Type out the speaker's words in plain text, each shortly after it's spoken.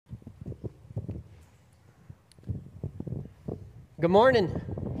Good morning.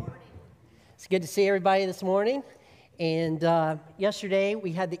 It's good to see everybody this morning. And yesterday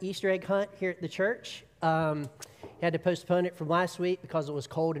we had the Easter egg hunt here at the church. Had to postpone it from last week because it was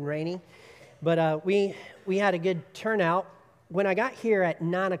cold and rainy. But we had a good turnout. When I got here at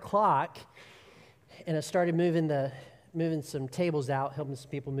 9 o'clock and I started moving some tables out, helping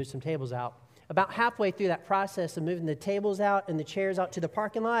some people move some tables out, about halfway through that process of moving the tables out and the chairs out to the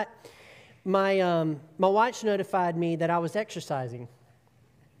parking lot, my watch notified me that I was exercising.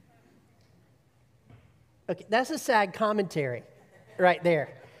 Okay, that's a sad commentary right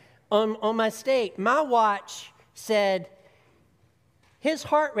there. On my state, my watch said, his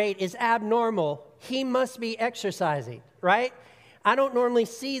heart rate is abnormal. He must be exercising, right? I don't normally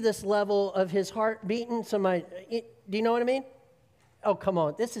see this level of his heart beating. So do you know what I mean? Oh, come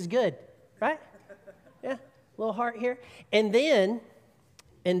on. This is good, right? Yeah, little heart here. And then,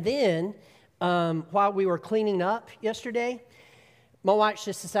 while we were cleaning up yesterday, my watch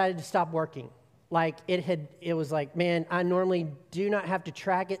just decided to stop working. Like it was like, man, I normally do not have to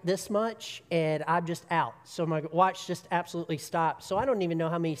track it this much, and I'm just out. So my watch just absolutely stopped. So I don't even know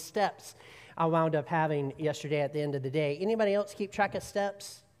how many steps I wound up having yesterday at the end of the day. Anybody else keep track of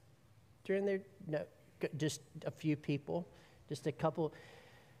steps during their? No, just a few people, just a couple.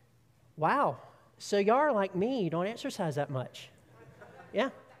 Wow. So y'all are like me. You don't exercise that much. Yeah.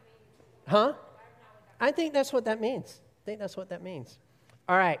 Huh? I think that's what that means.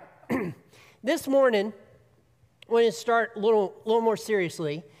 All right. This morning, I want to start a little more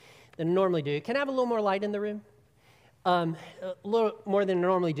seriously than I normally do. Can I have a little more light in the room? A little more than I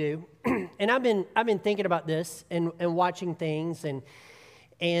normally do. And I've been thinking about this and watching things, and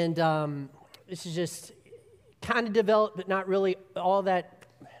this is just kind of developed, but not really all that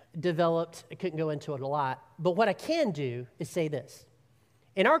developed. I couldn't go into it a lot. But what I can do is say this.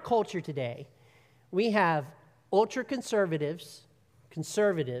 In our culture today, we have ultra-conservatives,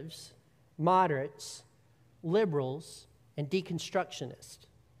 conservatives, moderates, liberals, and deconstructionists.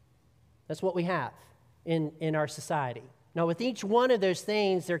 That's what we have in our society. Now, with each one of those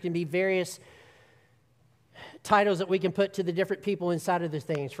things, there can be various titles that we can put to the different people inside of those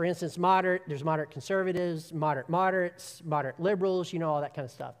things. For instance, there's moderate conservatives, moderate moderates, moderate liberals, all that kind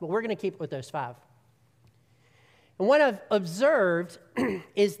of stuff. But we're going to keep it with those five. And what I've observed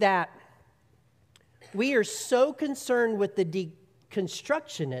is that we are so concerned with the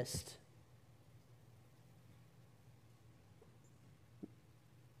deconstructionist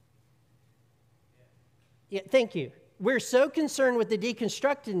thank you. We're so concerned with the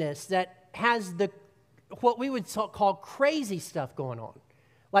deconstructionist that has what we would call crazy stuff going on,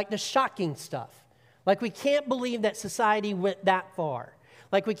 like the shocking stuff. Like we can't believe that society went that far.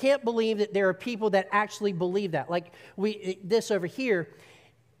 Like we can't believe that there are people that actually believe that. Like this over here,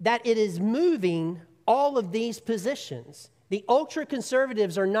 that it is moving all of these positions. The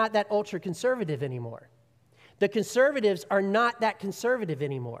ultra-conservatives are not that ultra-conservative anymore. The conservatives are not that conservative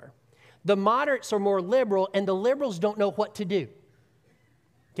anymore. The moderates are more liberal, and the liberals don't know what to do.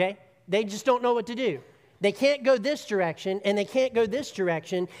 Okay? They just don't know what to do. They can't go this direction, and they can't go this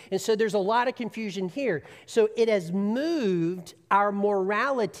direction, and so there's a lot of confusion here. So it has moved our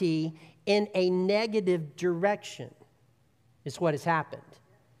morality in a negative direction, is what has happened.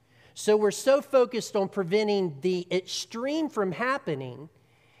 So we're so focused on preventing the extreme from happening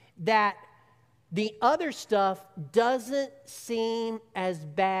that the other stuff doesn't seem as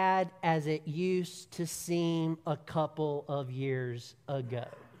bad as it used to seem a couple of years ago.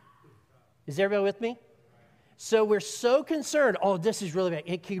 Is everybody with me? So we're so concerned, this is really bad.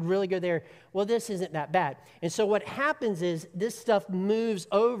 It could really go there. Well, this isn't that bad. And so what happens is this stuff moves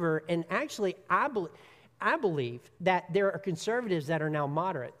over, and actually I believe that there are conservatives that are now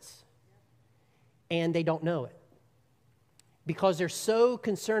moderates, and they don't know it. Because they're so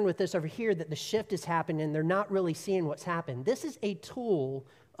concerned with this over here that the shift is happening, and they're not really seeing what's happened. This is a tool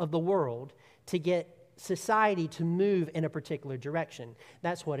of the world to get society to move in a particular direction.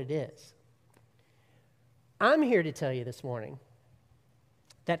 That's what it is. I'm here to tell you this morning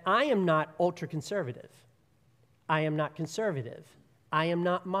that I am not ultra-conservative. I am not conservative. I am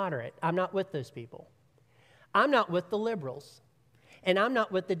not moderate. I'm not with those people. I'm not with the liberals. And I'm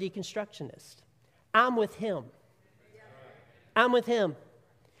not with the deconstructionists. I'm with him. I'm with him.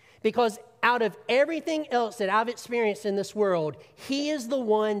 Because out of everything else that I've experienced in this world, he is the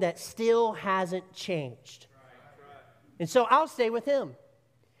one that still hasn't changed. And so I'll stay with him.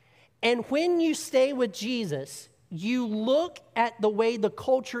 And when you stay with Jesus, you look at the way the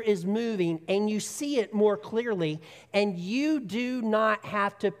culture is moving and you see it more clearly, and you do not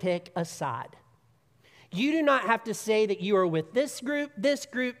have to pick a side. You do not have to say that you are with this group, this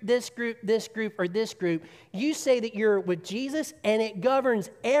group, this group, this group, or this group. You say that you're with Jesus, and it governs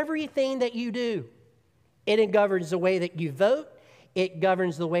everything that you do. It governs the way that you vote. It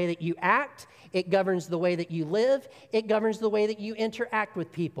governs the way that you act. It governs the way that you live. It governs the way that you interact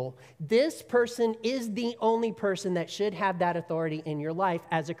with people. This person is the only person that should have that authority in your life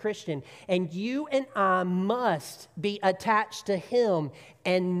as a Christian. And you and I must be attached to him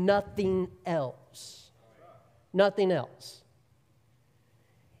and nothing else. Nothing else.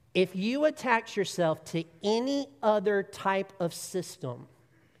 If you attach yourself to any other type of system,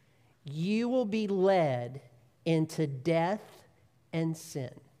 you will be led into death and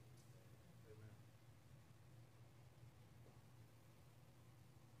sin.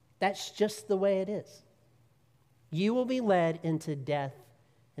 That's just the way it is. You will be led into death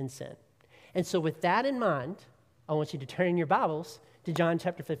and sin. And so with that in mind, I want you to turn in your Bibles to John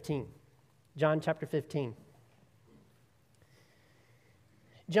chapter 15. John chapter 15.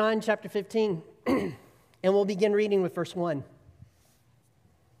 John chapter 15, and we'll begin reading with verse 1.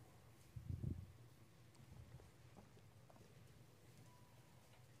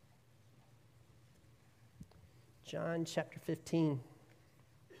 John chapter 15.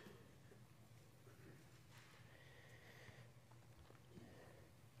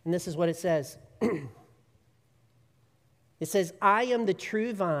 And this is what it says. It says, I am the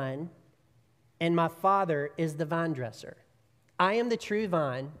true vine, and my Father is the vine dresser. I am the true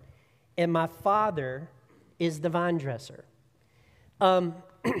vine, and my Father is the vine dresser. Back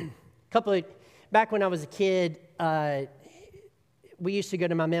when I was a kid, we used to go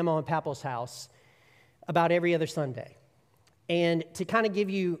to my mama and papa's house about every other Sunday. And to kind of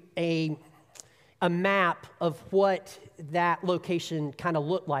give you a map of what that location kind of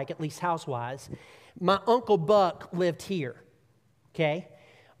looked like, at least house-wise, my Uncle Buck lived here, okay?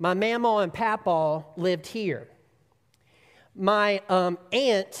 My mama and papa lived here. My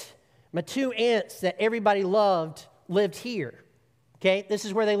aunt, my two aunts that everybody loved, lived here, okay? This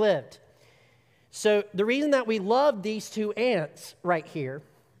is where they lived. So the reason that we loved these two aunts right here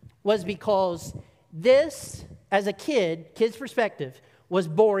was because this, as a kid's perspective, was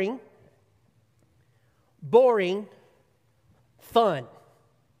boring, fun.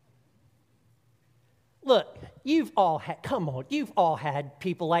 Look, you've all had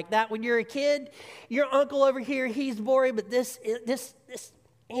people like that when you're a kid. Your uncle over here, he's boring, but this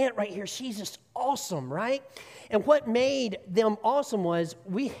aunt right here, she's just awesome, right? And what made them awesome was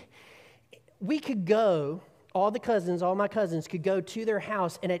we could go, all my cousins could go to their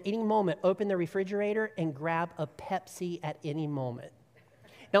house and at any moment open the refrigerator and grab a Pepsi at any moment.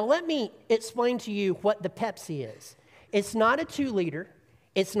 Now, let me explain to you what the Pepsi is. It's not a 2-liter.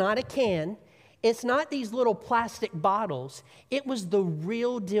 It's not a can. It's not these little plastic bottles. It was the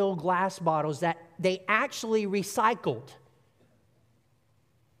real deal glass bottles that they actually recycled.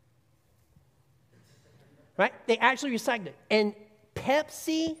 Right? They actually recycled it. And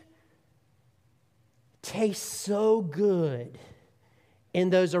Pepsi tastes so good in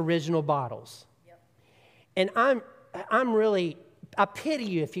those original bottles. Yep. And I pity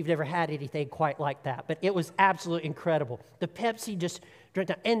you if you've never had anything quite like that, but it was absolutely incredible. The Pepsi just drank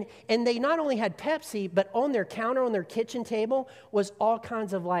down. And they not only had Pepsi, but on their counter, on their kitchen table, was all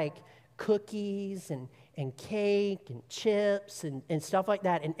kinds of like cookies and cake and chips and stuff like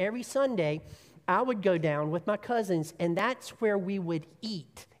that. And every Sunday, I would go down with my cousins, and that's where we would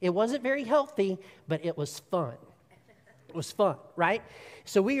eat. It wasn't very healthy, but it was fun. It was fun, right?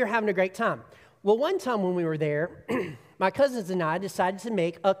 So we were having a great time. Well, one time when we were there, my cousins and I decided to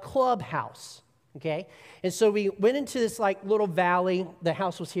make a clubhouse, okay? And so we went into this like little valley. The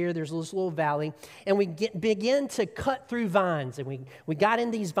house was here. There's this little valley. And we began to cut through vines. And we got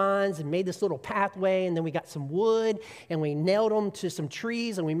in these vines and made this little pathway. And then we got some wood and we nailed them to some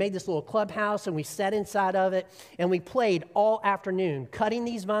trees. And we made this little clubhouse and we sat inside of it. And we played all afternoon, cutting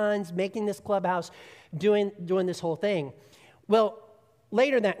these vines, making this clubhouse, doing this whole thing. Well,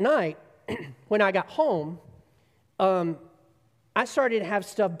 later that night, when I got home, I started to have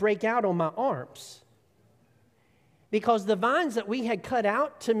stuff break out on my arms because the vines that we had cut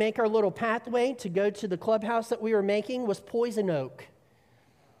out to make our little pathway to go to the clubhouse that we were making was poison oak.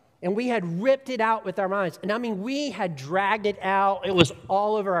 And we had ripped it out with our minds. And I mean, we had dragged it out. It was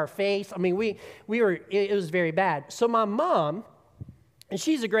all over our face. I mean, it was very bad. So my mom, and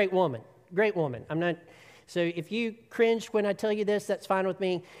she's a great woman. So if you cringe when I tell you this, that's fine with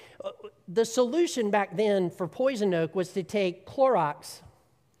me. The solution back then for poison oak was to take Clorox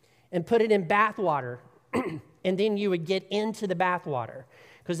and put it in bath water, and then you would get into the bath water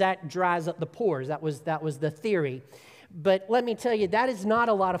because that dries up the pores. That was the theory. But let me tell you, that is not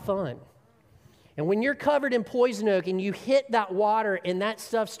a lot of fun. And when you're covered in poison oak and you hit that water and that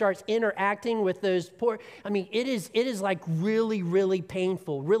stuff starts interacting with those it is like really, really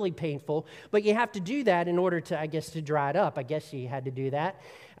painful, But you have to do that in order to, to dry it up. I guess you had to do that.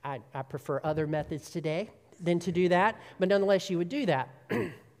 I prefer other methods today than to do that, but nonetheless, you would do that.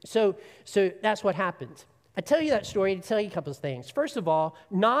 So that's what happens. I tell you that story to tell you a couple of things. First of all,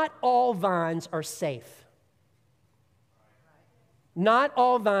 not all vines are safe. Not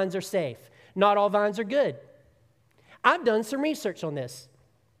all vines are safe. Not all vines are good. I've done some research on this.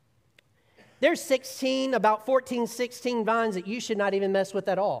 There's about 14, 16 vines that you should not even mess with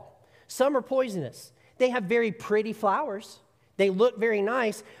at all. Some are poisonous. They have very pretty flowers. They look very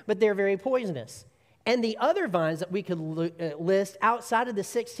nice, but they're very poisonous. And the other vines that we could list outside of the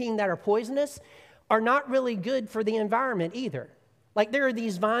 16 that are poisonous are not really good for the environment either. Like there are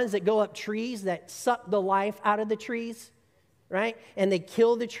these vines that go up trees that suck the life out of the trees, right? And they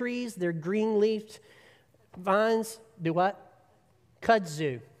kill the trees. They're green-leafed vines. Do what?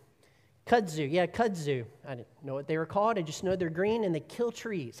 Kudzu. Kudzu. I didn't know what they were called. I just know they're green and they kill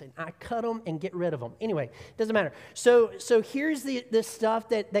trees. And I cut them and get rid of them. Anyway, doesn't matter. So here's the stuff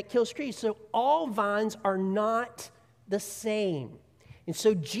that kills trees. So all vines are not the same. And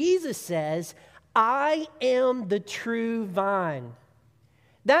so Jesus says, I am the true vine.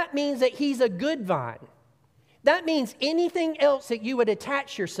 That means that he's a good vine. That means anything else that you would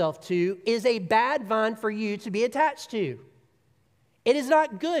attach yourself to is a bad vine for you to be attached to. It is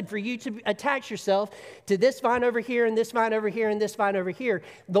not good for you to attach yourself to this vine over here and this vine over here and this vine over here.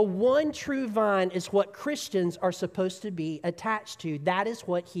 The one true vine is what Christians are supposed to be attached to. That is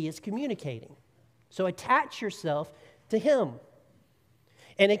what he is communicating. So attach yourself to him.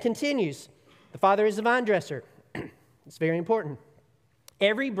 And it continues. The Father is the vine dresser. It's very important.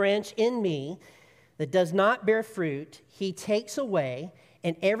 Every branch in me that does not bear fruit, he takes away,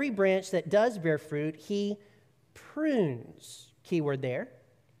 and every branch that does bear fruit, he prunes, keyword there,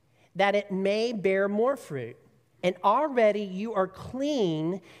 that it may bear more fruit. And already you are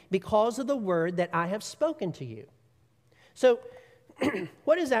clean because of the word that I have spoken to you. So,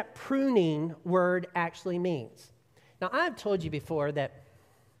 what does that pruning word actually means? Now, I've told you before that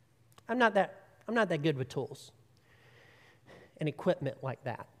I'm not that good with tools and equipment like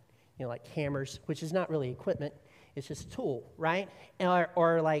that. You know, like hammers, which is not really equipment, it's just a tool, right?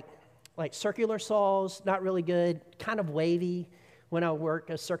 Or like circular saws, not really good, kind of wavy when I work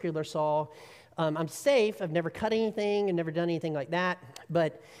a circular saw. I'm safe, I've never cut anything and never done anything like that,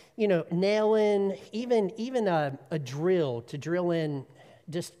 but, nailing, even a drill to drill in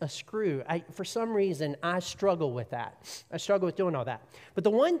just a screw, for some reason, I struggle with that. I struggle with doing all that. But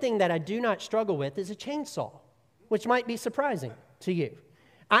the one thing that I do not struggle with is a chainsaw, which might be surprising to you.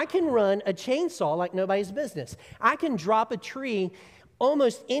 I can run a chainsaw like nobody's business. I can drop a tree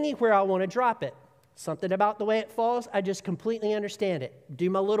almost anywhere I want to drop it. Something about the way it falls, I just completely understand it. Do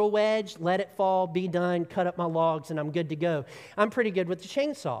my little wedge, let it fall, be done, cut up my logs, and I'm good to go. I'm pretty good with the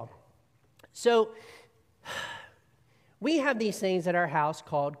chainsaw. So we have these things at our house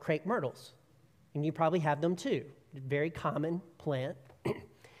called crepe myrtles, and you probably have them too. Very common plant.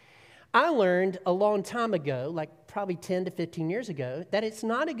 I learned a long time ago, like probably 10 to 15 years ago, that it's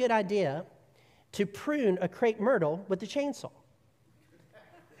not a good idea to prune a crepe myrtle with a chainsaw.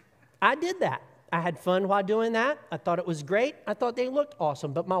 I did that. I had fun while doing that. I thought it was great. I thought they looked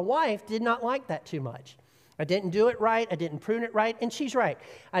awesome, but my wife did not like that too much. I didn't do it right. I didn't prune it right, and she's right.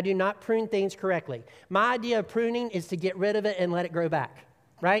 I do not prune things correctly. My idea of pruning is to get rid of it and let it grow back.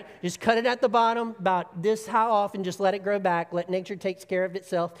 Right? Just cut it at the bottom, about this how often, just let it grow back, let nature take care of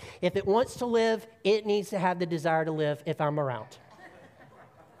itself. If it wants to live, it needs to have the desire to live if I'm around.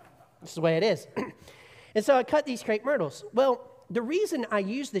 That's the way it is. And so I cut these crepe myrtles. Well, the reason I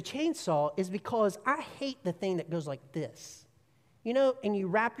use the chainsaw is because I hate the thing that goes like this. And you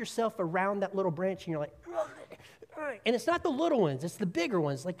wrap yourself around that little branch and you're like, and it's not the little ones, it's the bigger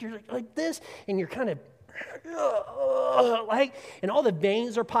ones. Like you're like this, and you're kind of and all the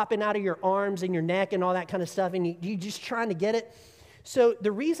veins are popping out of your arms and your neck and all that kind of stuff, and you just trying to get it. So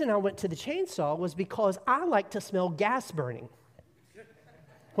the reason I went to the chainsaw was because I like to smell gas burning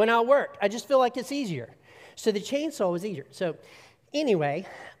when I work. I just feel like it's easier. So the chainsaw was easier. So anyway,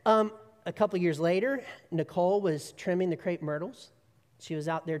 a couple years later, Nicole was trimming the crepe myrtles. She was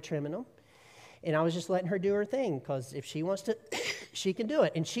out there trimming them. And I was just letting her do her thing, because if she wants to, she can do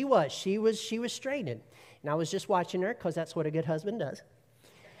it. And she was straightening. And I was just watching her, because that's what a good husband does.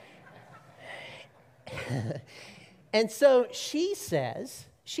 And so she says,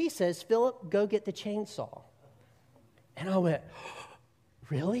 Philip, go get the chainsaw. And I went,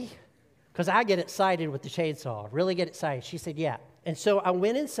 really? Because I get excited with the chainsaw, really get excited. She said, yeah. And so I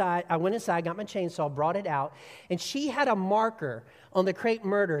went inside, got my chainsaw, brought it out, and she had a marker on the crepe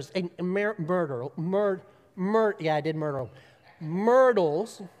myrtles,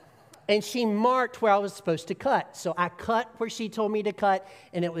 myrtles, and she marked where I was supposed to cut. So I cut where she told me to cut,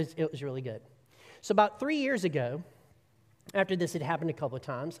 and it was really good. So about 3 years ago, after this had happened a couple of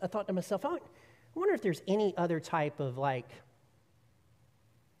times, I thought to myself, I wonder if there's any other type of like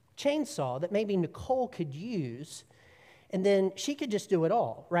chainsaw that maybe Nicole could use, and then she could just do it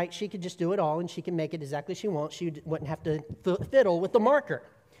all, right? She could just do it all, and she can make it exactly she wants. She wouldn't have to fiddle with the marker.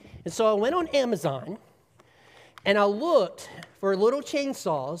 And so I went on Amazon, and I looked for little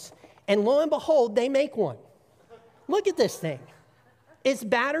chainsaws, and lo and behold, they make one. Look at this thing. It's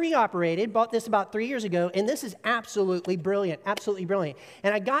battery operated, bought this about 3 years ago, and this is absolutely brilliant, absolutely brilliant.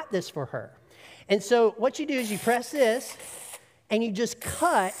 And I got this for her. And so what you do is you press this, and you just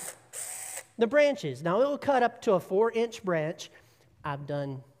cut the branches. Now, it will cut up to a 4-inch branch. I've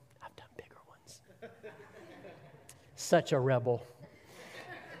done bigger ones. Such a rebel.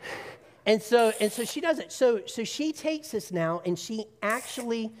 And so she does it. So she takes this now, and she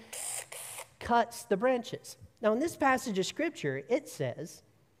actually cuts the branches. Now, in this passage of Scripture, it says,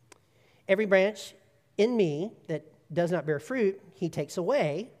 every branch in me that does not bear fruit, he takes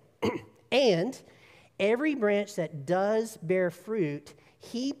away, and every branch that does bear fruit,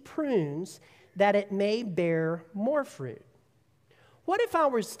 he prunes that it may bear more fruit. What if I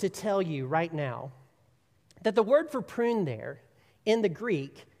was to tell you right now that the word for prune there in the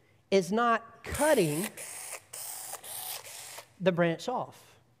Greek is not cutting the branch off?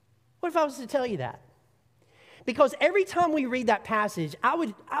 What if I was to tell you that? Because every time we read that passage, I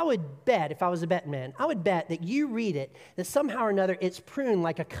would bet, if I was a betting man, I would bet that you read it, that somehow or another it's pruned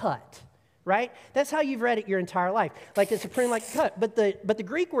like a cut, right? That's how you've read it your entire life. Like it's a prune like a cut. But the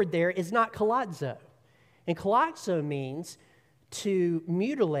Greek word there is not kalazo. And kalazo means to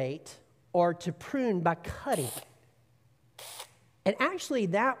mutilate or to prune by cutting. And actually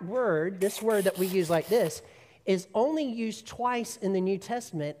that word, this word that we use like this, is only used twice in the New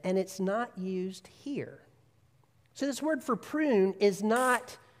Testament, and it's not used here. So this word for prune is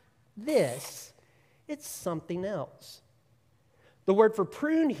not this, it's something else. The word for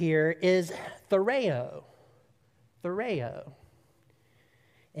prune here is thereo. Thereo.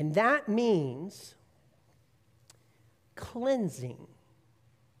 And that means cleansing.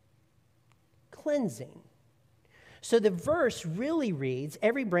 Cleansing. So the verse really reads,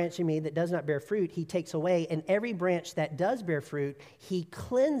 every branch in me that does not bear fruit, he takes away, and every branch that does bear fruit, he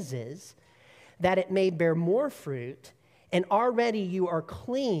cleanses, that it may bear more fruit, and already you are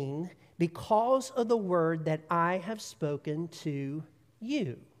clean because of the word that I have spoken to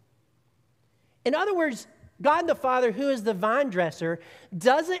you. In other words, God the Father, who is the vine dresser,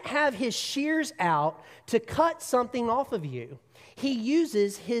 doesn't have his shears out to cut something off of you. He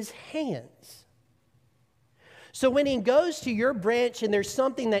uses his hands. So when he goes to your branch and there's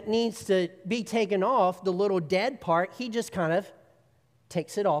something that needs to be taken off, the little dead part, he just kind of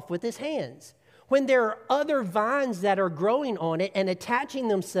takes it off with his hands. When there are other vines that are growing on it and attaching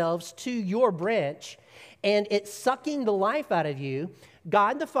themselves to your branch, and it's sucking the life out of you,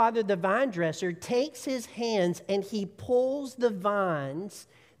 God the Father, the vine dresser, takes his hands and he pulls the vines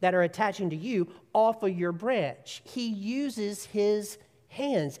that are attaching to you off of your branch. He uses his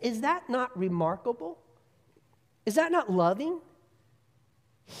hands. Is that not remarkable? Is that not loving?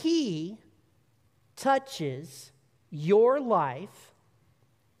 He touches your life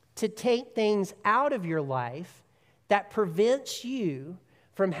to take things out of your life that prevents you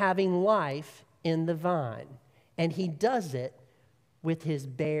from having life in the vine. And he does it with his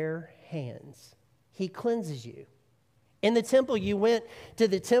bare hands. He cleanses you. In the temple, you went to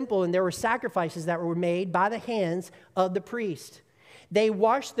the temple and there were sacrifices that were made by the hands of the priest. They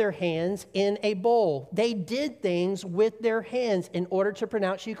washed their hands in a bowl. They did things with their hands in order to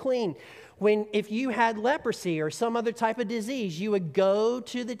pronounce you clean. If you had leprosy or some other type of disease, you would go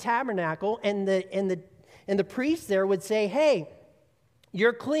to the tabernacle and the priest there would say, hey,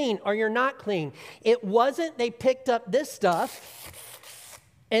 you're clean or you're not clean. It wasn't they picked up this stuff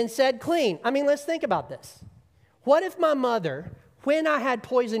and said clean. I mean, let's think about this. What if my mother, when I had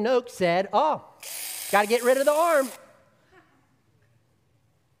poison oak, said, oh, got to get rid of the arm?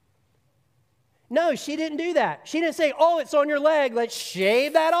 No, she didn't do that. She didn't say, oh, it's on your leg, let's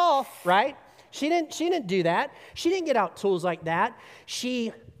shave that off, right? She didn't do that. She didn't get out tools like that.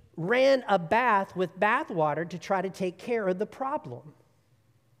 She ran a bath with bath water to try to take care of the problem.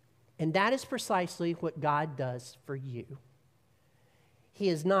 And that is precisely what God does for you. He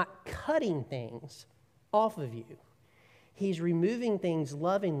is not cutting things off of you. He's removing things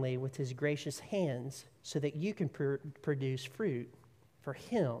lovingly with his gracious hands so that you can produce fruit for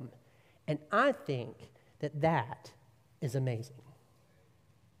him. And I think that that is amazing.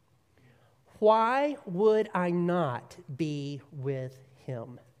 Why would I not be with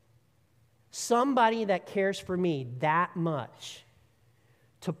him? Somebody that cares for me that much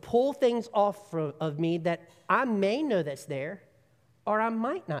to pull things off of me that I may know that's there or I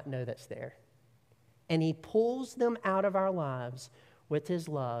might not know that's there. And he pulls them out of our lives with his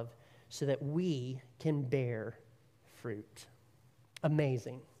love so that we can bear fruit.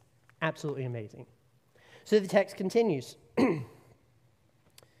 Amazing. Absolutely amazing. So the text continues.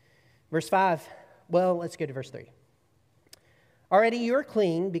 Verse 5. Well, let's go to verse 3. Already you are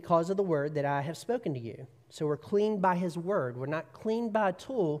clean because of the word that I have spoken to you. So we're clean by his word. We're not clean by a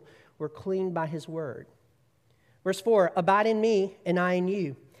tool. We're clean by his word. Verse 4. Abide in me and I in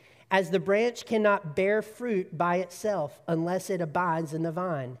you. As the branch cannot bear fruit by itself unless it abides in the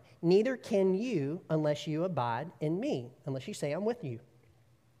vine, neither can you unless you abide in me, unless you say, I'm with you,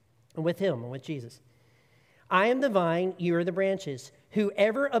 and with him, and with Jesus. I am the vine, you are the branches.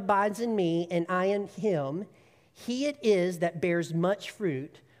 Whoever abides in me and I in him, he it is that bears much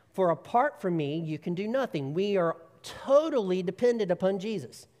fruit, for apart from me you can do nothing. We are totally dependent upon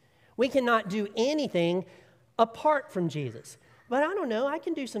Jesus. We cannot do anything apart from Jesus. But I don't know, I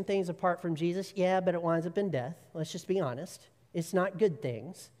can do some things apart from Jesus. Yeah, but it winds up in death. Let's just be honest. It's not good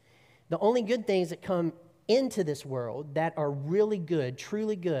things. The only good things that come into this world that are really good,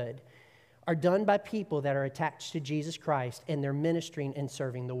 truly good, are done by people that are attached to Jesus Christ and they're ministering and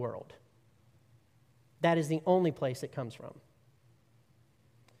serving the world. That is the only place it comes from.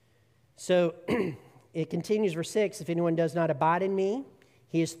 So it continues, verse 6, if anyone does not abide in me,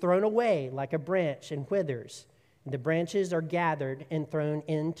 he is thrown away like a branch and withers. The branches are gathered and thrown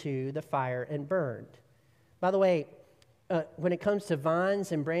into the fire and burned. By the way, when it comes to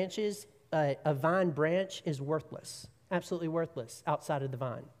vines and branches, a vine branch is worthless, absolutely worthless outside of the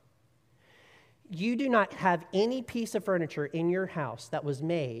vine. You do not have any piece of furniture in your house that was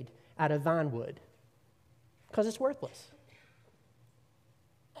made out of vine wood because it's worthless.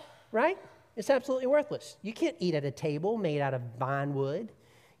 Right? It's absolutely worthless. You can't eat at a table made out of vine wood.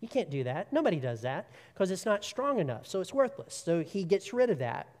 You can't do that. Nobody does that because it's not strong enough, so it's worthless. So he gets rid of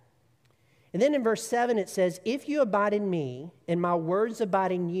that. And then in verse 7 it says, if you abide in me and my words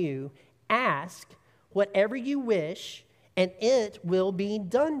abide in you, ask whatever you wish and it will be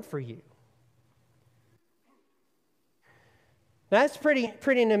done for you. That's pretty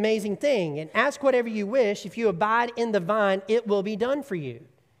an amazing thing. And ask whatever you wish. If you abide in the vine, it will be done for you.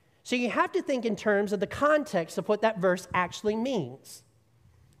 So you have to think in terms of the context of what that verse actually means.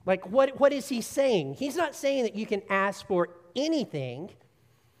 Like, what is he saying? He's not saying that you can ask for anything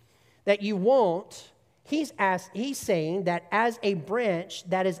that you want. He's saying that as a branch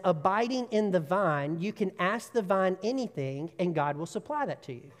that is abiding in the vine, you can ask the vine anything, and God will supply that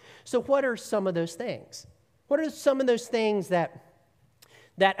to you. So what are some of those things? What are some of those things that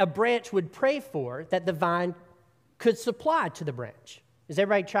a branch would pray for that the vine could supply to the branch? Is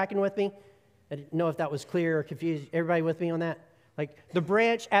everybody tracking with me? I didn't know if that was clear or confused. Everybody with me on that? Like the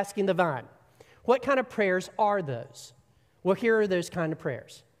branch asking the vine. What kind of prayers are those? Well, here are those kind of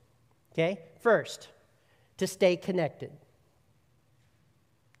prayers. Okay? First, to stay connected.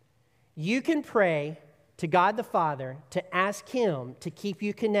 You can pray to God the Father to ask him to keep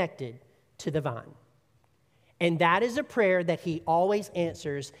you connected to the vine. And that is a prayer that he always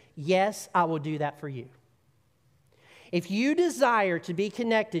answers, yes, I will do that for you. If you desire to be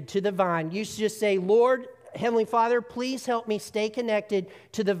connected to the vine, you should just say, Lord, Heavenly Father, please help me stay connected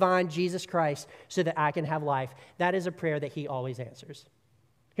to the vine, Jesus Christ, so that I can have life. That is a prayer that he always answers.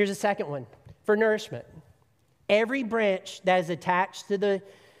 Here's a second one, for nourishment. Every branch that is attached to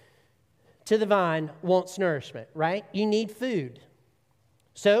the vine wants nourishment, right? You need food.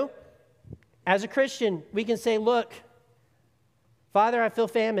 So, as a Christian, we can say, look, Father, I feel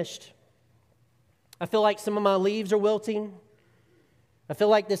famished. I feel like some of my leaves are wilting. I feel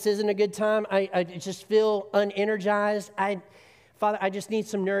like this isn't a good time. I just feel unenergized. Father, I just need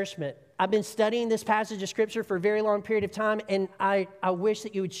some nourishment. I've been studying this passage of Scripture for a very long period of time, and I wish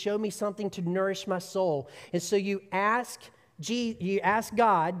that you would show me something to nourish my soul. And so you ask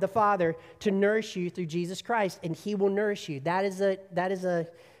God, the Father, to nourish you through Jesus Christ, and he will nourish you. That is a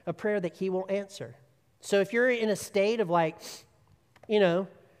prayer that he will answer. So if you're in a state of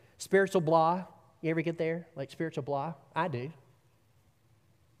spiritual blah, you ever get there? Like spiritual blah? I do.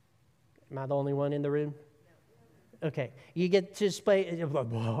 Am I the only one in the room? Okay. You get to just play,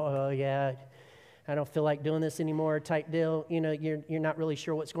 oh, yeah, I don't feel like doing this anymore type deal. You're not really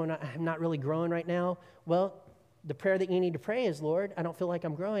sure what's going on. I'm not really growing right now. Well, the prayer that you need to pray is, Lord, I don't feel like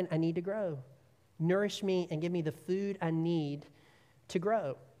I'm growing. I need to grow. Nourish me and give me the food I need to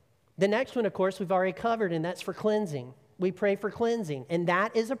grow. The next one, of course, we've already covered, and that's for cleansing. We pray for cleansing, and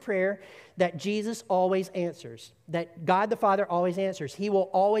that is a prayer that Jesus always answers, that God the Father always answers. He will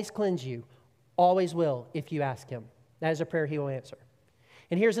always cleanse you, always will, if you ask him. That is a prayer he will answer.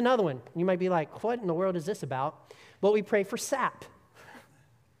 And here's another one. You might be like, what in the world is this about? Well, we pray for sap.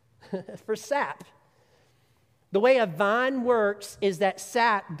 For sap. The way a vine works is that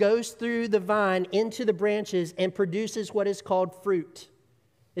sap goes through the vine into the branches and produces what is called fruit.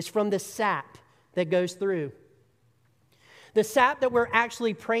 It's from the sap that goes through. The sap that we're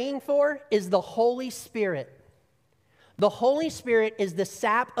actually praying for is the Holy Spirit. The Holy Spirit is the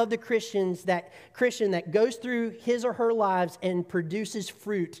sap of the Christian that goes through his or her lives and produces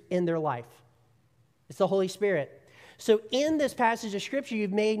fruit in their life. It's the Holy Spirit. So in this passage of Scripture, you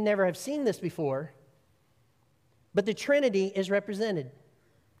may never have seen this before, but the Trinity is represented.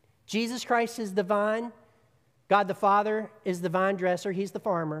 Jesus Christ is the vine. God the Father is the vine dresser. He's the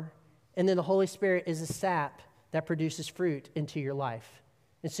farmer. And then the Holy Spirit is the sap that produces fruit into your life.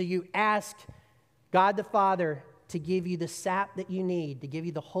 And so you ask God the Father to give you the sap that you need, to give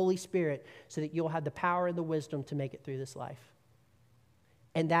you the Holy Spirit so that you'll have the power and the wisdom to make it through this life.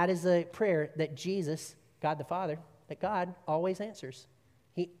 And that is a prayer that Jesus, God the Father, that God always answers.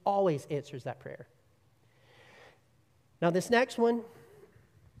 He always answers that prayer. Now this next one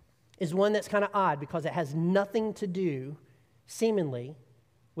is one that's kind of odd because it has nothing to do, seemingly,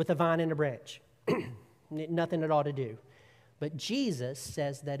 with a vine and a branch. Nothing at all to do. But Jesus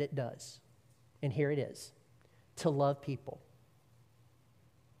says that it does. And here it is. To love people.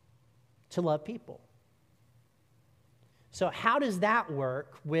 To love people. So how does that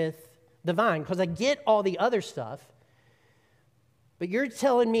work with the vine? Because I get all the other stuff. But you're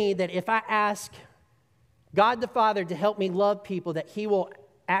telling me that if I ask God the Father to help me love people, that he will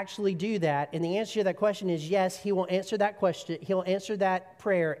actually do that. And the answer to that question is yes, he will answer that question. He'll answer that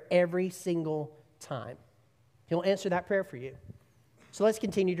prayer every single time. He'll answer that prayer for you. So let's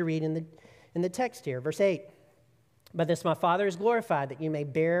continue to read in the text here. Verse 8. By this my Father is glorified, that you may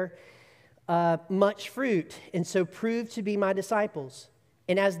bear much fruit, and so prove to be my disciples.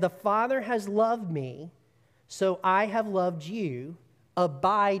 And as the Father has loved me, so I have loved you.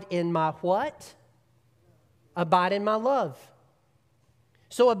 Abide in my what? Abide in my love.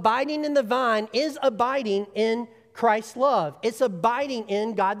 So abiding in the vine is abiding in Christ's love. It's abiding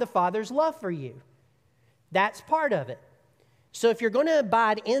in God the Father's love for you. That's part of it. So if you're going to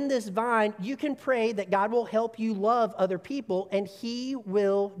abide in this vine, you can pray that God will help you love other people, and he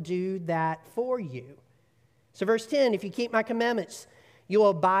will do that for you. So verse 10, if you keep my commandments, you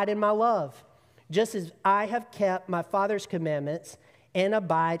will abide in my love, just as I have kept my Father's commandments and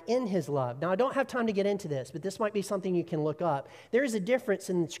abide in his love. Now, I don't have time to get into this, but this might be something you can look up. There is a difference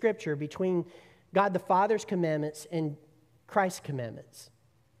in Scripture between God the Father's commandments and Christ's commandments.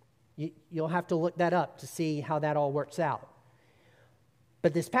 You'll have to look that up to see how that all works out.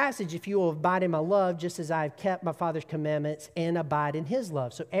 But this passage, if you will abide in my love, just as I have kept my Father's commandments and abide in his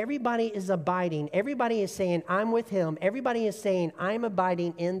love. So everybody is abiding. Everybody is saying, I'm with him. Everybody is saying, I'm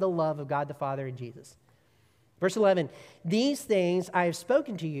abiding in the love of God the Father and Jesus. Verse 11, these things I have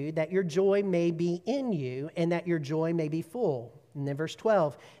spoken to you, that your joy may be in you, and that your joy may be full. And then verse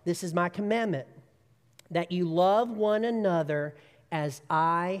 12, this is my commandment, that you love one another as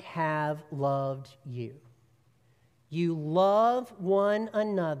I have loved you. You love one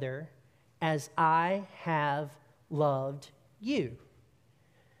another as I have loved you.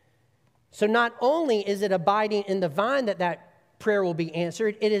 So not only is it abiding in the vine that prayer will be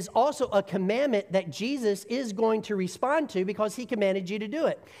answered, it is also a commandment that Jesus is going to respond to because he commanded you to do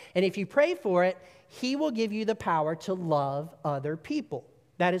it. And if you pray for it, he will give you the power to love other people.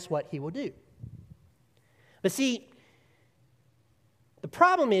 That is what he will do. But see, the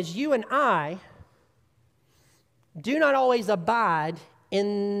problem is you and I do not always abide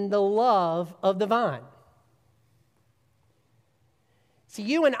in the love of the vine. See,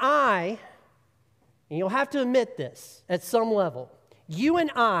 you and I, and you'll have to admit this at some level, you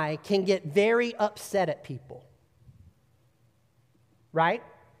and I can get very upset at people. Right?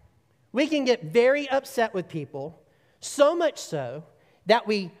 We can get very upset with people, so much so that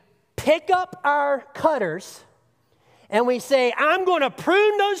we pick up our cutters and we say, I'm going to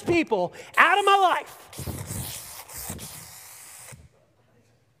prune those people out of my life.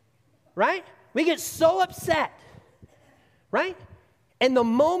 Right? We get so upset. Right? And the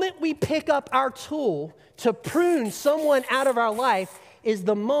moment we pick up our tool to prune someone out of our life is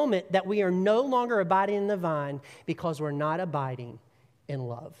the moment that we are no longer abiding in the vine because we're not abiding in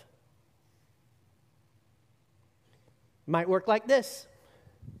love. Might work like this.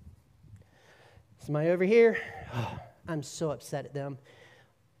 Somebody over here, oh, I'm so upset at them,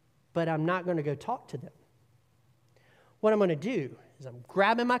 but I'm not going to go talk to them. What I'm going to do is I'm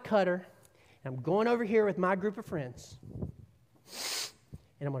grabbing my cutter, and I'm going over here with my group of friends,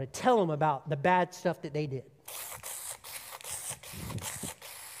 and I'm going to tell them about the bad stuff that they did.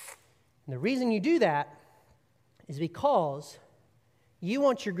 And the reason you do that is because you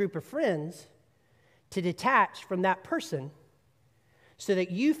want your group of friends to detach from that person so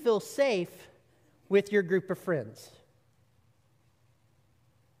that you feel safe with your group of friends.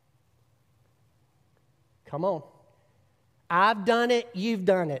 Come on. I've done it, you've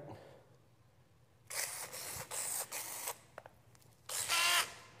done it.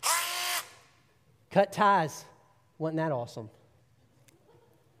 Cut ties. Wasn't that awesome?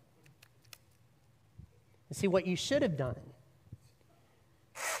 And see, what you should have done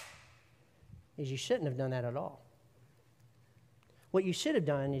is you shouldn't have done that at all. What you should have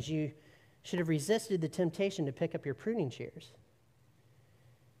done is you should have resisted the temptation to pick up your pruning shears.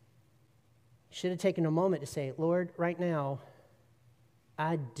 You should have taken a moment to say, Lord, right now,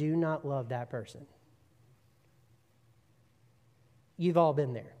 I do not love that person. You've all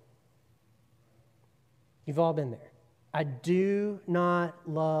been there. You've all been there. I do not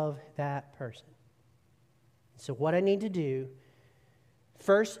love that person. So what I need to do,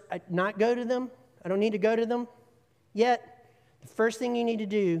 first, not go to them. I don't need to go to them yet. The first thing you need to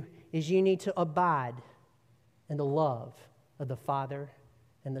do is you need to abide in the love of the Father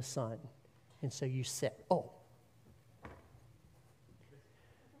and the Son. And so you sit. Oh.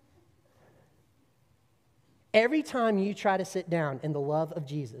 Every time you try to sit down in the love of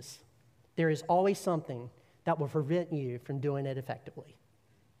Jesus, there is always something that will prevent you from doing it effectively.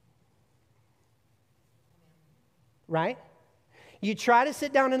 Right? You try to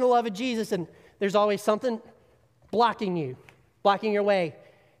sit down in the love of Jesus, and there's always something blocking you, blocking your way.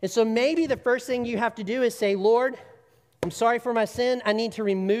 And so maybe the first thing you have to do is say, Lord, I'm sorry for my sin. I need to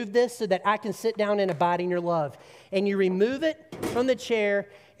remove this so that I can sit down and abide in your love. And you remove it from the chair,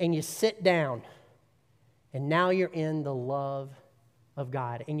 and you sit down. And now you're in the love of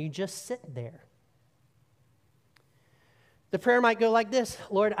God, and you just sit there. The prayer might go like this: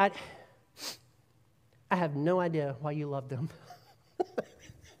 Lord, I have no idea why you love them.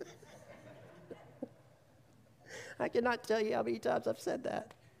 I cannot tell you how many times I've said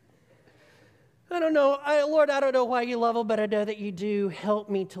that. I don't know, Lord, I don't know why you love them, but I know that you do. Help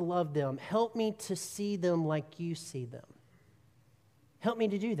me to love them. Help me to see them like you see them. Help me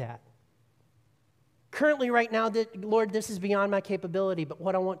to do that. Currently, right now, Lord, this is beyond my capability, but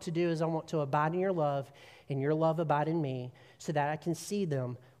what I want to do is I want to abide in your love, and your love abide in me, so that I can see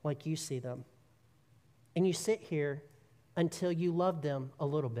them like you see them. And you sit here until you love them a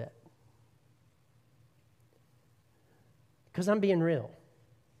little bit. Because I'm being real.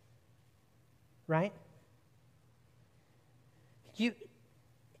 Right?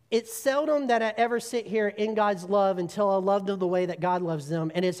 It's seldom that I ever sit here in God's love until I love them the way that God loves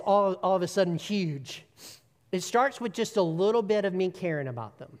them, and it's all of a sudden huge. It starts with just a little bit of me caring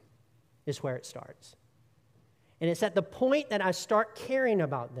about them, is where it starts. And it's at the point that I start caring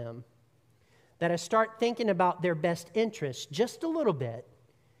about them, that I start thinking about their best interests just a little bit,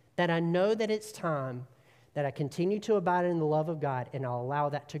 that I know that it's time that I continue to abide in the love of God, and I'll allow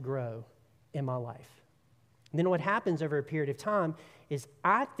that to grow in my life. And then what happens over a period of time is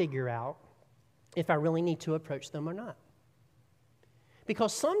I figure out if I really need to approach them or not.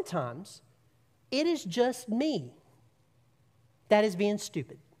 Because sometimes it is just me that is being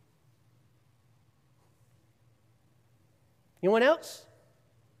stupid. Anyone else?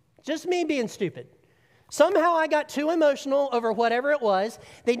 Just me being stupid. Somehow I got too emotional over whatever it was.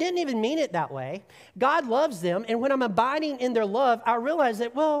 They didn't even mean it that way. God loves them, and when I'm abiding in their love, I realize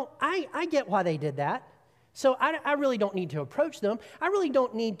that, well, I get why they did that. So I really don't need to approach them. I really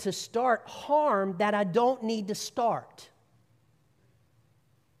don't need to start harm that I don't need to start.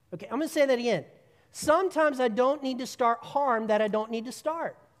 Okay, I'm going to say that again. Sometimes I don't need to start harm that I don't need to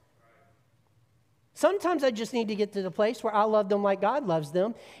start. Sometimes I just need to get to the place where I love them like God loves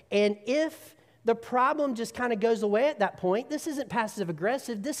them. And if the problem just kind of goes away at that point, this isn't passive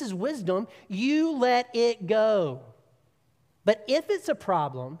aggressive, this is wisdom, you let it go. But if it's a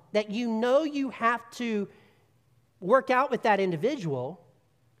problem that you know you have to work out with that individual,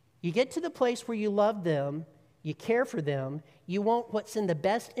 you get to the place where you love them, you care for them, you want what's in the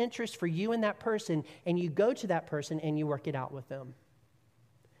best interest for you and that person, and you go to that person and you work it out with them.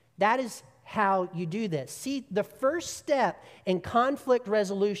 That is how you do this. See, the first step in conflict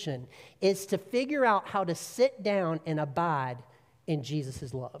resolution is to figure out how to sit down and abide in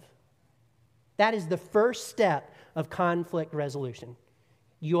Jesus' love. That is the first step of conflict resolution.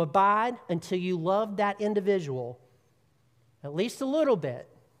 You abide until you love that individual at least a little bit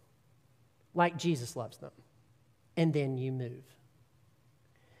like Jesus loves them. And then you move.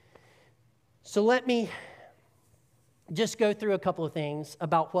 So let me just go through a couple of things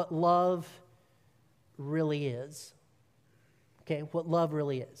about what love really is. Okay, what love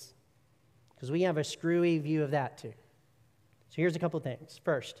really is. Because we have a screwy view of that too. So here's a couple of things.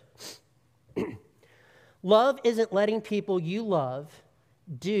 First, love isn't letting people you love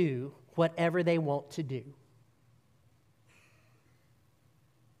do whatever they want to do.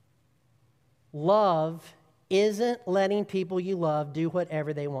 Love isn't letting people you love do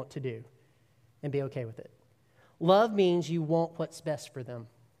whatever they want to do and be okay with it. Love means you want what's best for them.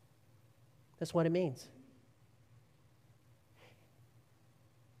 That's what it means.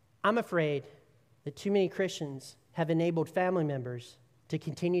 I'm afraid that too many Christians have enabled family members to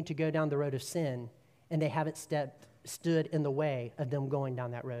continue to go down the road of sin, and they haven't stood in the way of them going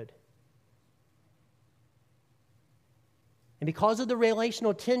down that road. And because of the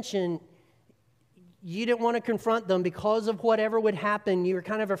relational tension, you didn't want to confront them because of whatever would happen. You were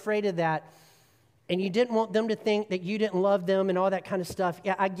kind of afraid of that. And you didn't want them to think that you didn't love them and all that kind of stuff.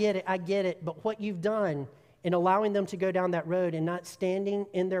 Yeah, I get it. But what you've done in allowing them to go down that road and not standing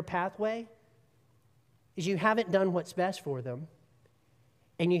in their pathway is you haven't done what's best for them.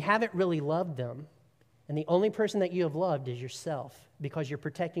 And you haven't really loved them. And the only person that you have loved is yourself, because you're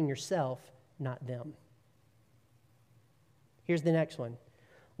protecting yourself, not them. Here's the next one.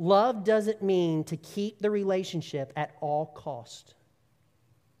 Love doesn't mean to keep the relationship at all cost.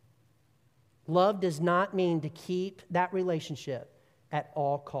 Love does not mean to keep that relationship at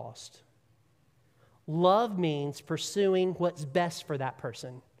all cost. Love means pursuing what's best for that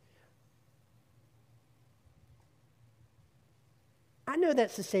person. I know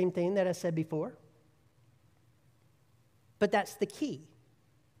that's the same thing that I said before, but that's the key,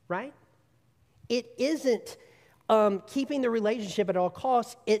 right? It isn't keeping the relationship at all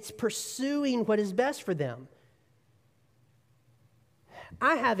costs. It's pursuing what is best for them.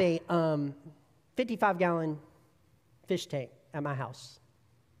 I have a 55-gallon fish tank at my house.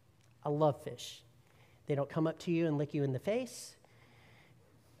 I love fish. They don't come up to you and lick you in the face.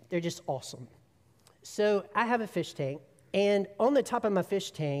 They're just awesome. So I have a fish tank, and on the top of my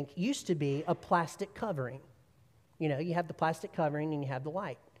fish tank used to be a plastic covering. You know, you have the plastic covering and you have the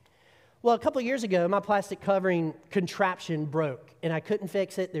light. Well, a couple of years ago, my plastic covering contraption broke, and I couldn't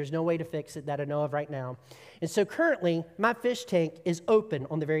fix it. There's no way to fix it that I know of right now. And so currently, my fish tank is open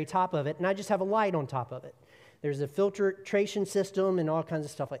on the very top of it, and I just have a light on top of it. There's a filtration system and all kinds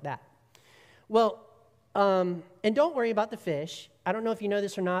of stuff like that. Well, and don't worry about the fish. I don't know if you know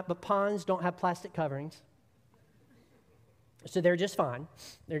this or not, but ponds don't have plastic coverings. So they're just fine.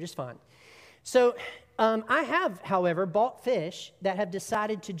 They're just fine. So I have, however, bought fish that have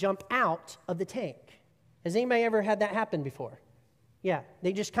decided to jump out of the tank. Has anybody ever had that happen before? Yeah,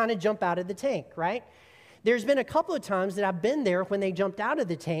 they just kind of jump out of the tank, right? There's been a couple of times that I've been there when they jumped out of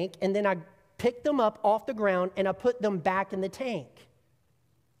the tank, and then I picked them up off the ground and I put them back in the tank.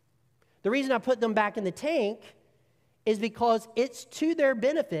 The reason I put them back in the tank is because it's to their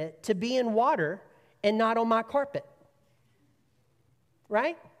benefit to be in water and not on my carpet,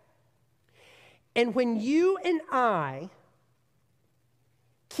 right? And when you and I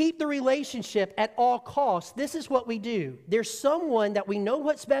keep the relationship at all costs, this is what we do. There's someone that we know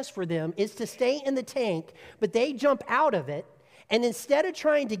what's best for them is to stay in the tank, but they jump out of it, and instead of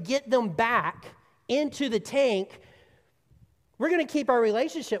trying to get them back into the tank, we're going to keep our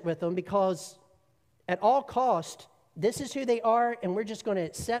relationship with them because at all costs, this is who they are, and we're just going to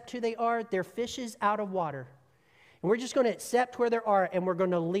accept who they are. They're fishes out of water. And we're just going to accept where they are, and we're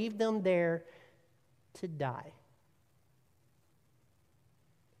going to leave them there to die.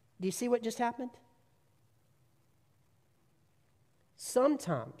 Do you see what just happened?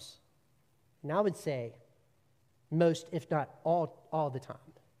 Sometimes, and I would say most, if not all the time,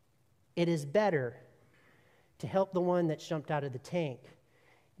 it is better to help the one that's jumped out of the tank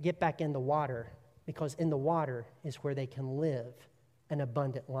get back in the water, because in the water is where they can live an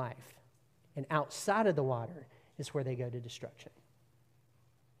abundant life. And outside of the water is where they go to destruction.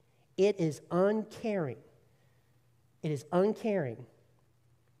 It is uncaring. It is uncaring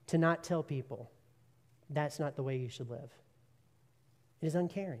to not tell people that's not the way you should live. It is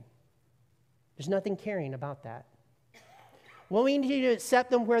uncaring. There's nothing caring about that. Well, we need to accept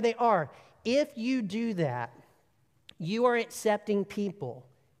them where they are. If you do that, you are accepting people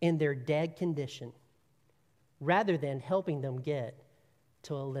in their dead condition rather than helping them get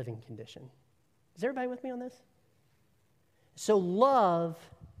to a living condition. Is everybody with me on this? So love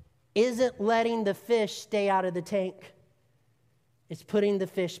isn't letting the fish stay out of the tank. It's putting the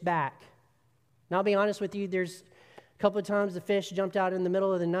fish back. And I'll be honest with you, there's a couple of times the fish jumped out in the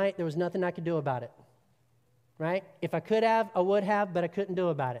middle of the night. There was nothing I could do about it, right? If I could have, I would have, but I couldn't do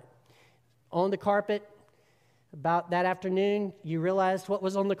about it. On the carpet, about that afternoon, you realized what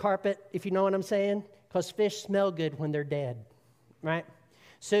was on the carpet, if you know what I'm saying, because fish smell good when they're dead, right?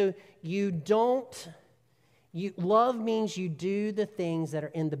 So love means you do the things that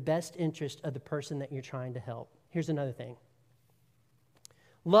are in the best interest of the person that you're trying to help. Here's another thing.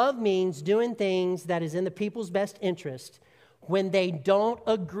 Love means doing things that is in the people's best interest when they don't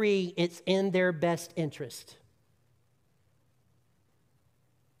agree it's in their best interest.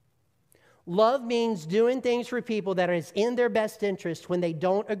 Love means doing things for people that is in their best interest when they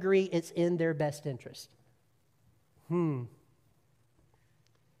don't agree it's in their best interest.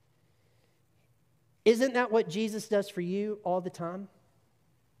 Isn't that what Jesus does for you all the time?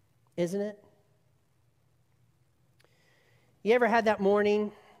 Isn't it? You ever had that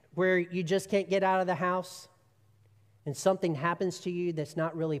morning where you just can't get out of the house and something happens to you that's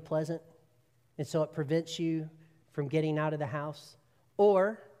not really pleasant, and so it prevents you from getting out of the house?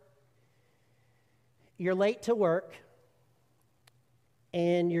 Or you're late to work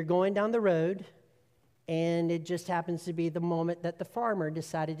and you're going down the road and it just happens to be the moment that the farmer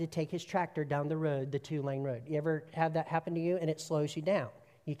decided to take his tractor down the road, the 2-lane road. You ever have that happen to you and it slows you down?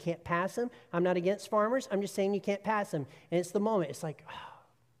 You can't pass them. I'm not against farmers. I'm just saying you can't pass them. And it's the moment. It's like, oh,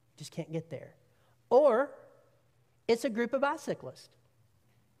 just can't get there. Or it's a group of bicyclists.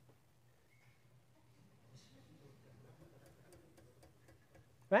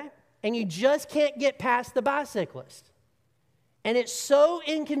 Right? And you just can't get past the bicyclist. And it's so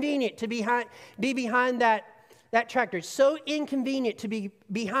inconvenient to be behind that tractor. It's so inconvenient to be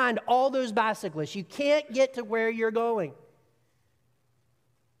behind all those bicyclists. You can't get to where you're going.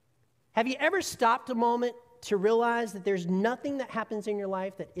 Have you ever stopped a moment to realize that there's nothing that happens in your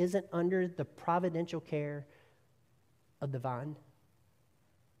life that isn't under the providential care of the vine?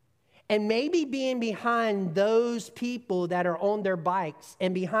 And maybe being behind those people that are on their bikes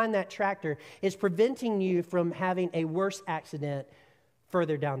and behind that tractor is preventing you from having a worse accident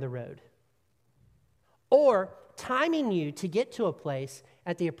further down the road. Or timing you to get to a place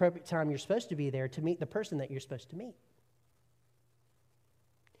at the appropriate time you're supposed to be there to meet the person that you're supposed to meet.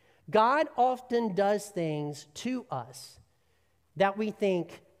 God often does things to us that we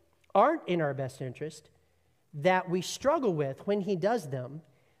think aren't in our best interest, that we struggle with when He does them.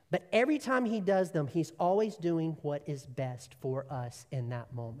 But every time He does them, He's always doing what is best for us in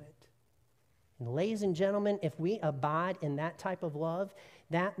that moment. And ladies and gentlemen, if we abide in that type of love,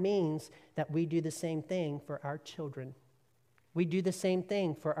 that means that we do the same thing for our children. We do the same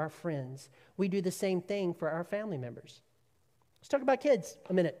thing for our friends. We do the same thing for our family members. Let's talk about kids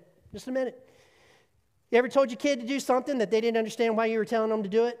just a minute. You ever told your kid to do something that they didn't understand why you were telling them to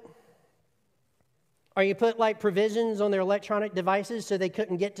do it? Or you put like provisions on their electronic devices so they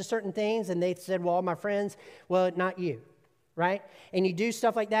couldn't get to certain things, and they said, well, all my friends, well, not you, right? And you do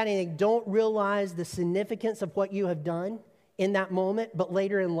stuff like that and they don't realize the significance of what you have done in that moment, but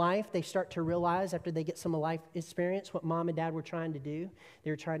later in life they start to realize after they get some life experience what mom and dad were trying to do.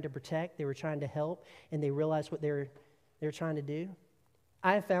 They were trying to protect, they were trying to help, and they realize what they were trying to do.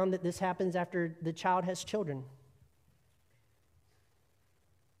 I have found that this happens after the child has children,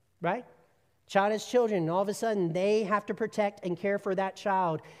 right? Child has children, and all of a sudden they have to protect and care for that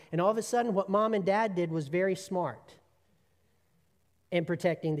child. And all of a sudden what mom and dad did was very smart in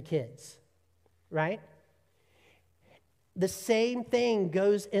protecting the kids, right? The same thing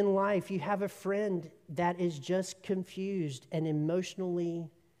goes in life. You have a friend that is just confused and emotionally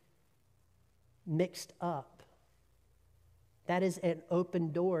mixed up. That is an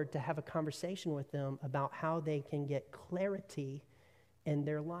open door to have a conversation with them about how they can get clarity in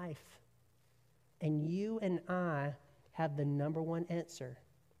their life. And you and I have the number one answer,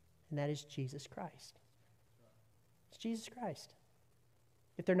 and that is Jesus Christ. It's Jesus Christ.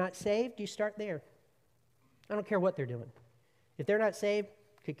 If they're not saved, you start there. I don't care what they're doing. If they're not saved,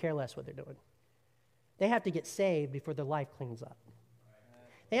 could care less what they're doing. They have to get saved before their life cleans up.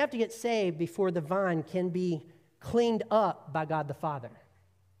 They have to get saved before the vine can be cleaned up by God the Father.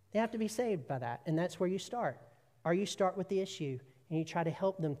 They have to be saved by that, and that's where you start. Or you start with the issue, and you try to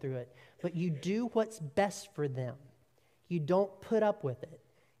help them through it. But you do what's best for them. You don't put up with it.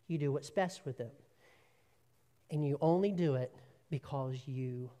 You do what's best with them. And you only do it because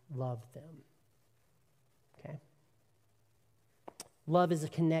you love them. Okay? Love is a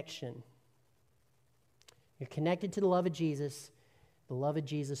connection. You're connected to the love of Jesus. The love of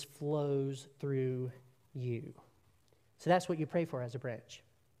Jesus flows through you. So that's what you pray for as a branch.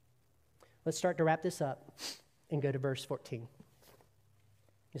 Let's start to wrap this up and go to verse 14.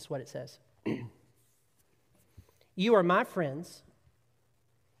 This is what it says. You are my friends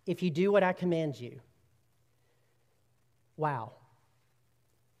if you do what I command you. Wow.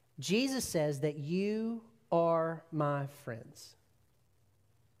 Jesus says that you are my friends.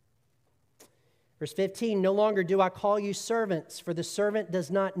 Verse 15, no longer do I call you servants, for the servant does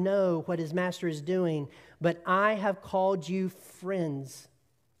not know what his master is doing, but I have called you friends.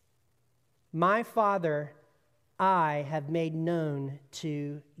 My Father, I have made known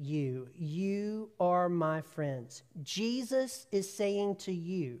to you. You are my friends. Jesus is saying to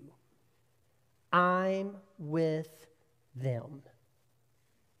you, I'm with them.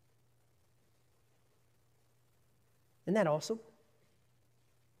 Isn't that awesome?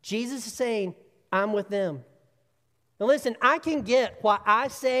 Jesus is saying, I'm with them. Now listen, I can get why I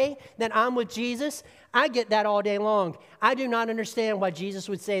say that I'm with Jesus. I get that all day long. I do not understand why Jesus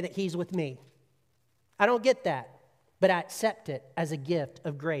would say that he's with me. I don't get that. But I accept it as a gift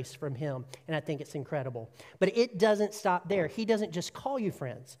of grace from him, and I think it's incredible. But it doesn't stop there. He doesn't just call you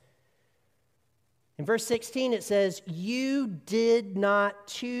friends. In verse 16, it says, you did not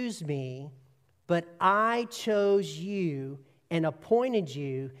choose me, but I chose you and appointed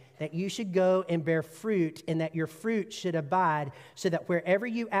you that you should go and bear fruit, and that your fruit should abide, so that wherever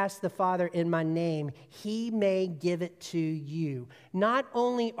you ask the Father in my name, he may give it to you. Not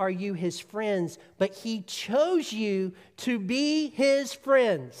only are you his friends, but he chose you to be his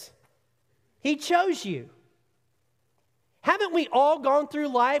friends. He chose you. Haven't we all gone through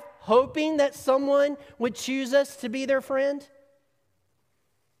life hoping that someone would choose us to be their friend?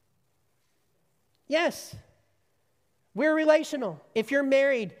 Yes. We're relational. If you're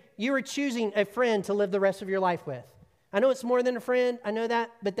married, you are choosing a friend to live the rest of your life with. I know it's more than a friend, I know that,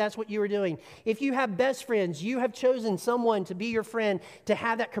 but that's what you were doing. If you have best friends, you have chosen someone to be your friend, to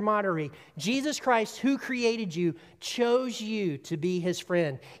have that camaraderie. Jesus Christ, who created you, chose you to be his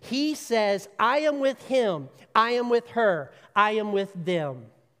friend. He says, I am with him, I am with her, I am with them.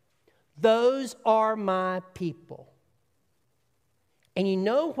 Those are my people. And you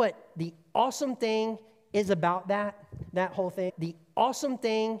know what the awesome thing is about that whole thing? The awesome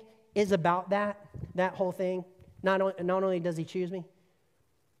thing is about that whole thing. Not only does he choose me,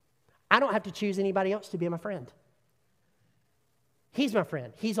 I don't have to choose anybody else to be my friend. He's my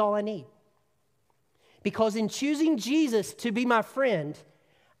friend. He's all I need. Because in choosing Jesus to be my friend,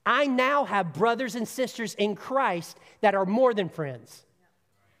 I now have brothers and sisters in Christ that are more than friends.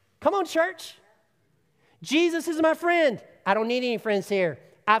 Come on, church. Jesus is my friend. I don't need any friends here.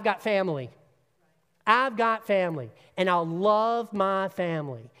 I've got family. I've got family, and I'll love my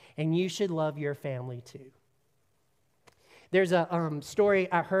family, and you should love your family too. There's a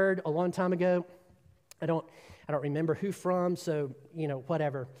story I heard a long time ago. I don't remember who from, so,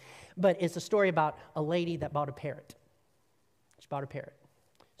 whatever. But it's a story about a lady that bought a parrot. She bought a parrot.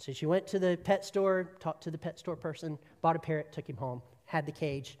 So she went to the pet store, talked to the pet store person, bought a parrot, took him home, had the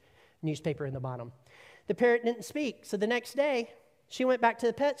cage, newspaper in the bottom. The parrot didn't speak, so the next day, she went back to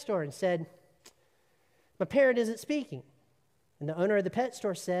the pet store and said, my parrot isn't speaking. And the owner of the pet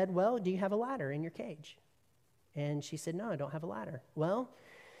store said, well, do you have a ladder in your cage? And she said, no, I don't have a ladder. Well,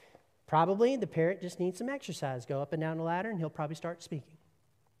 probably the parrot just needs some exercise. Go up and down the ladder, and he'll probably start speaking.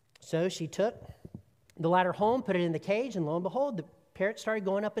 So she took the ladder home, put it in the cage, and lo and behold, the parrot started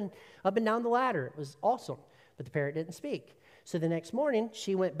going up and down the ladder. It was awesome, but the parrot didn't speak. So the next morning,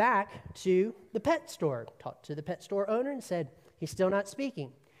 she went back to the pet store, talked to the pet store owner, and said, he's still not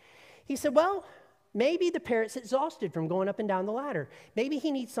speaking. He said, well, maybe the parrot's exhausted from going up and down the ladder. Maybe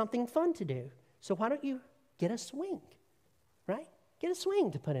he needs something fun to do. So why don't you get a swing, right? Get a swing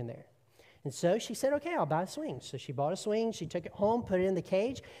to put in there. And so she said, okay, I'll buy a swing. So she bought a swing. She took it home, put it in the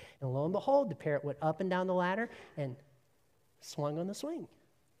cage, and lo and behold, the parrot went up and down the ladder and swung on the swing.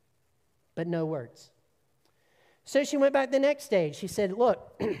 But no words. So she went back the next day. She said,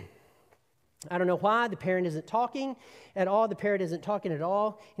 look, I don't know why the parrot isn't talking at all. The parrot isn't talking at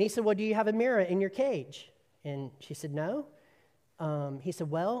all. And he said, well, do you have a mirror in your cage? And she said, no. He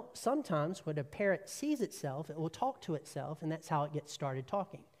said, well, sometimes when a parrot sees itself, it will talk to itself, and that's how it gets started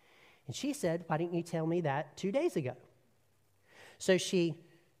talking. And she said, why didn't you tell me that 2 days ago? So she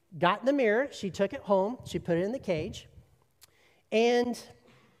got the mirror, she took it home, she put it in the cage, and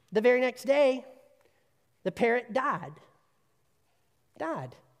the very next day, the parrot died.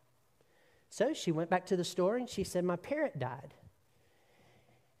 So she went back to the store, and she said, my parrot died.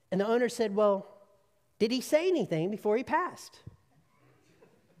 And the owner said, well, did he say anything before he passed?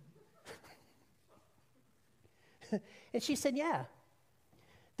 And she said, yeah.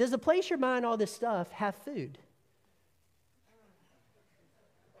 Does the place you're buying all this stuff have food?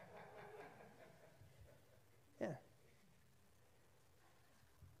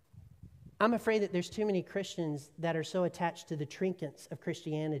 I'm afraid that there's too many Christians that are so attached to the trinkets of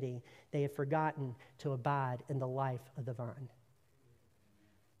Christianity, they have forgotten to abide in the life of the vine.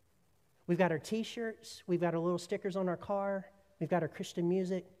 We've got our t-shirts, we've got our little stickers on our car, we've got our Christian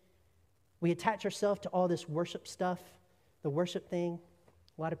music. We attach ourselves to all this worship stuff, the worship thing.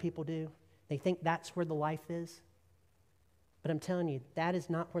 A lot of people do. They think that's where the life is. But I'm telling you, that is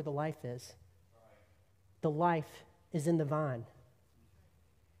not where the life is. The life is in the vine.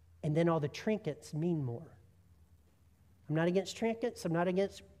 And then all the trinkets mean more. I'm not against trinkets. I'm not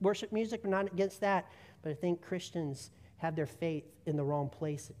against worship music. I'm not against that. But I think Christians have their faith in the wrong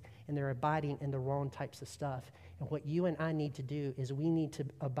place, and they're abiding in the wrong types of stuff. And what you and I need to do is we need to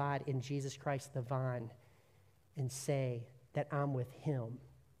abide in Jesus Christ, the vine, and say that I'm with him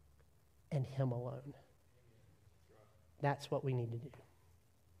and him alone. That's what we need to do.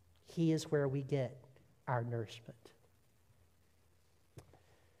 He is where we get our nourishment.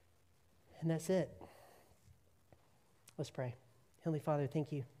 And that's it. Let's pray. Heavenly Father,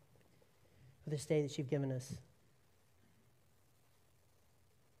 thank you for this day that you've given us.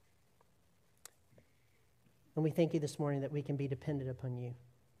 And we thank you this morning that we can be dependent upon you.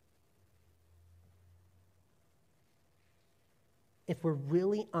 If we're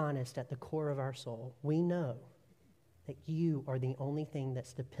really honest at the core of our soul, we know that you are the only thing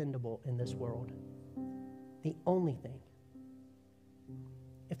that's dependable in this world. The only thing.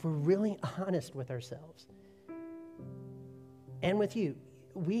 If we're really honest with ourselves and with you,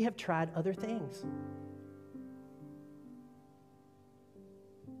 we have tried other things.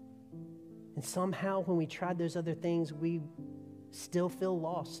 And somehow when we tried those other things, we still feel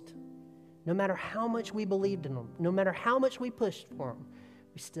lost. No matter how much we believed in them, no matter how much we pushed for them,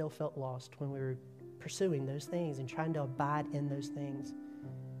 we still felt lost when we were pursuing those things and trying to abide in those things.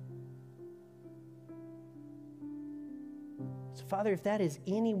 So, Father, if that is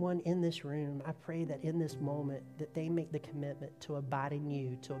anyone in this room, I pray that in this moment that they make the commitment to abide in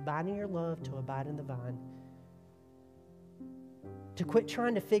you, to abide in your love, to abide in the vine, to quit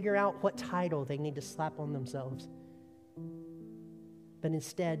trying to figure out what title they need to slap on themselves, but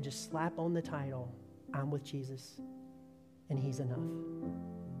instead just slap on the title, I'm with Jesus, and he's enough.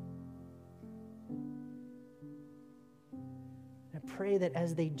 I pray that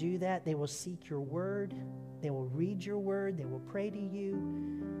as they do that, they will seek your word, they will read your word, they will pray to you,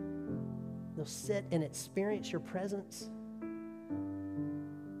 they'll sit and experience your presence.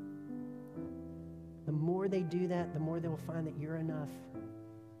 The more they do that, the more they will find that you're enough.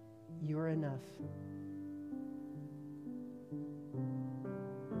 You're enough.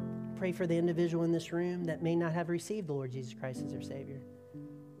 Pray for the individual in this room that may not have received the Lord Jesus Christ as their Savior.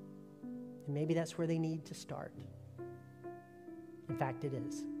 And maybe that's where they need to start. In fact, it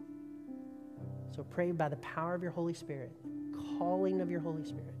is. So pray by the power of your Holy Spirit, calling of your Holy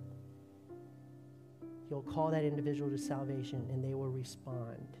Spirit. You'll call that individual to salvation and they will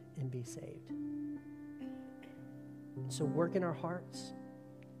respond and be saved. So work in our hearts.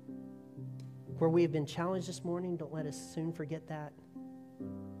 Where we have been challenged this morning, don't let us soon forget that.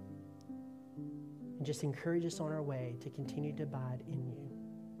 And just encourage us on our way to continue to abide in you.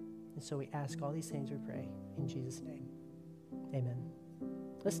 And so we ask all these things, we pray, in Jesus' name. Amen.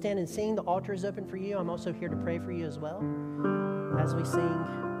 Let's stand and sing. The altar is open for you. I'm also here to pray for you as well as we sing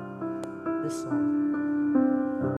this song.